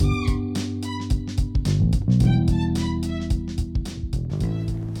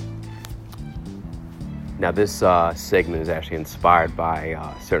Now, this segment is actually inspired by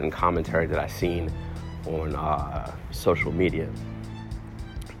certain commentary that I've seen on social media.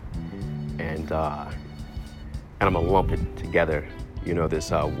 And I'm going to lump it together.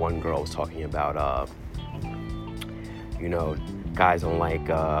 This one girl was talking about, guys don't like,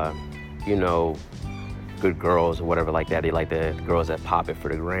 good girls or whatever like that. They like the girls that pop it for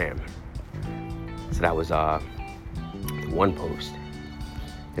the gram. So that was one post.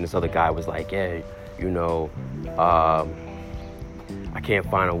 And this other guy was like, yeah, I can't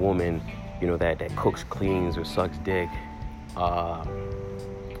find a woman, that cooks, cleans, or sucks dick. And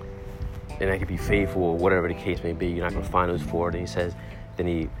that could be faithful or whatever the case may be. You're not going to find those for it. And then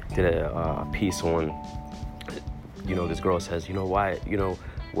he did a piece on, this girl says,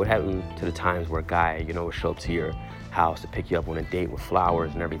 what happened to the times where a guy, would show up to your house to pick you up on a date with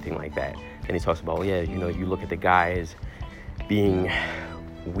flowers and everything like that. And he talks about, you look at the guy as being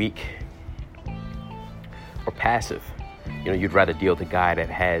weak or passive. You'd rather deal with a guy that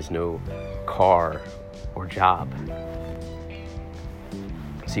has no car or job.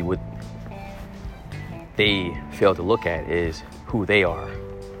 See, what they fail to look at is who they are.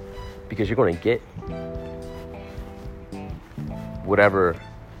 Because you're going to get whatever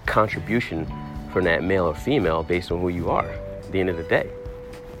contribution from that male or female based on who you are at the end of the day.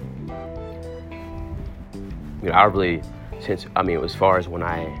 I really, as far as when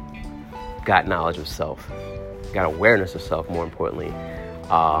I got knowledge of self, got awareness of self, more importantly,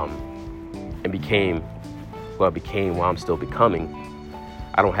 and became while I'm still becoming,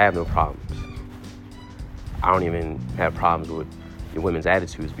 I don't have no problems. I don't even have problems with the women's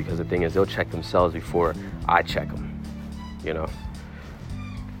attitudes, because the thing is, they'll check themselves before I check them,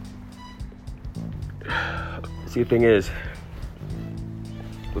 See, the thing is,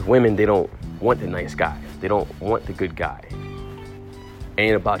 with women, they don't want the nice guy. They don't want the good guy. It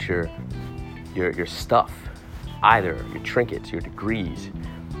ain't about your stuff either, your trinkets, your degrees,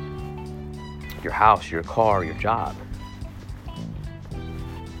 your house, your car, your job.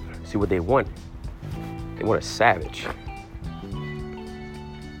 See, what they want a savage.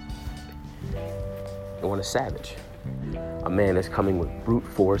 They want a savage. A man that's coming with brute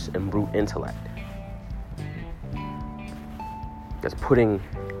force and brute intellect. That's putting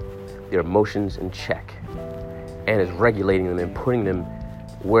their emotions in check and is regulating them and putting them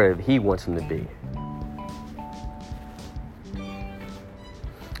where he wants them to be.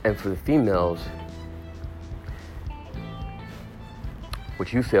 And for the females,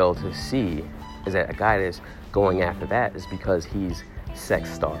 what you fail to see is that a guy that's going after that is because he's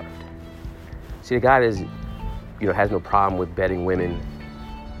sex starved. See, the guy that has no problem with bedding women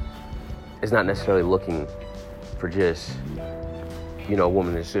is not necessarily looking for just, a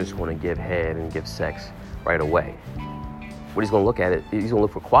woman that's just going to give head and give sex right away. What he's going to look at he's going to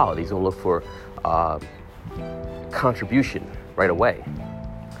look for quality. He's going to look for contribution right away.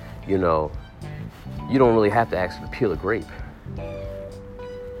 You don't really have to ask her to peel a grape.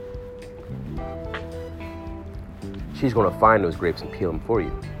 She's going to find those grapes and peel them for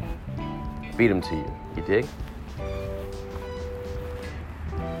you. Feed them to you. You dig?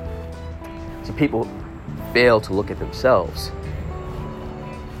 See, people fail to look at themselves.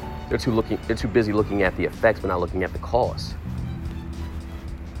 They're too busy looking at the effects, but not looking at the cause.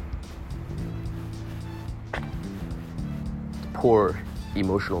 Poor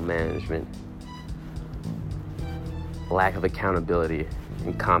emotional management, lack of accountability,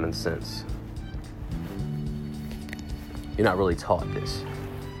 and common sense. You're not really taught this,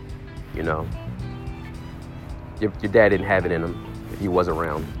 Your dad didn't have it in him if he was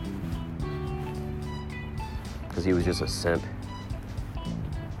around, because he was just a simp.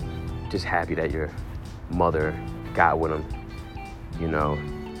 Just happy that your mother got with him,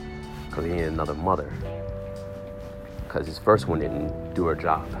 because he needed another mother. Because his first one didn't do her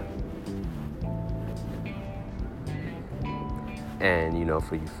job. And,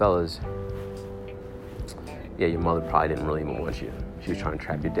 for you fellas, your mother probably didn't really even want you. She was trying to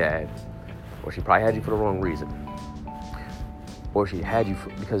trap your dad. Or she probably had you for the wrong reason. Or she had you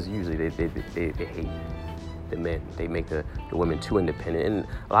because usually they hate the men. They make the women too independent. And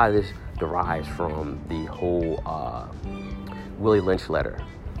a lot of this derives from the whole Willie Lynch letter.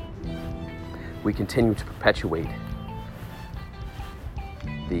 We continue to perpetuate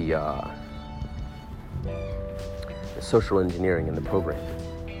the social engineering in the program.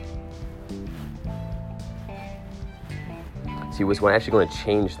 See, what's actually going to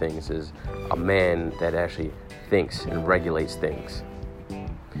change things is a man that actually thinks and regulates things.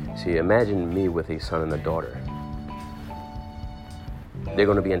 See, imagine me with a son and a daughter. They're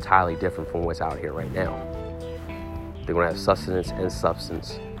going to be entirely different from what's out here right now. They're going to have sustenance and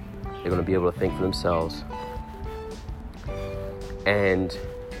substance. They're going to be able to think for themselves. And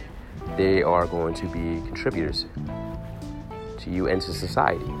they are going to be contributors to you and to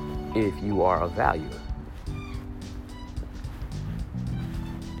society if you are of value.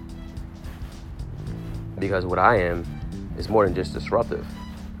 Because what I am is more than just disruptive.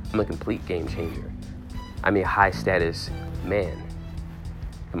 I'm a complete game changer. I'm a high status man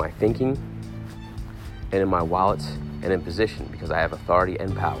in my thinking and in my wallets and in position because I have authority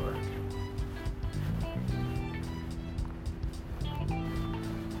and power.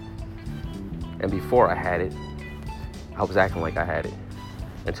 And before I had it, I was acting like I had it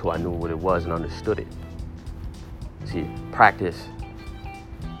until I knew what it was and understood it. See, practice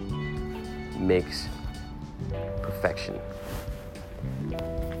makes perfection.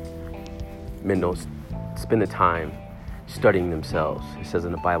 Men don't spend the time studying themselves. It says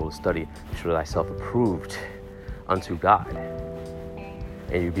in the Bible to study to show thyself approved unto God.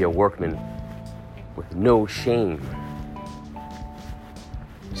 And you be a workman with no shame.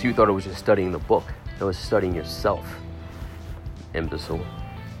 So you thought it was just studying the book. It was studying yourself, imbecile.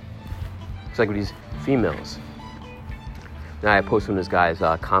 It's like with these females. Now I posted on this guy's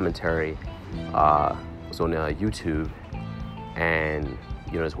commentary. It was on YouTube, and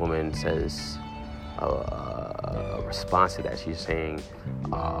this woman says a response to that. She's saying,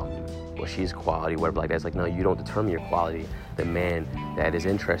 well, she's quality, whatever like that. It's like, no, you don't determine your quality. The man that is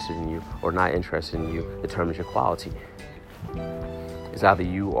interested in you or not interested in you determines your quality. It's either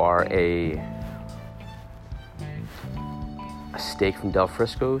you are a steak from Del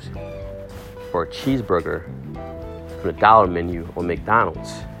Frisco's or a cheeseburger from the dollar menu on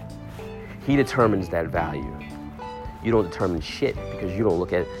McDonald's. He determines that value. You don't determine shit because you don't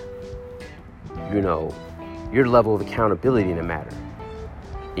look at, your level of accountability in the matter.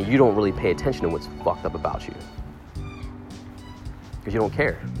 And you don't really pay attention to what's fucked up about you. Because you don't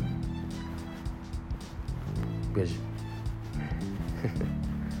care. Because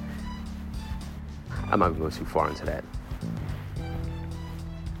I'm not going to go too far into that.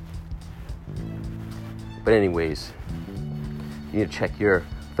 But anyways, you need to check your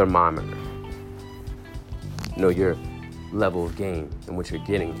thermometer. Know your level of game and what you're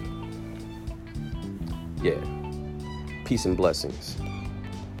getting. Yeah. Peace and blessings.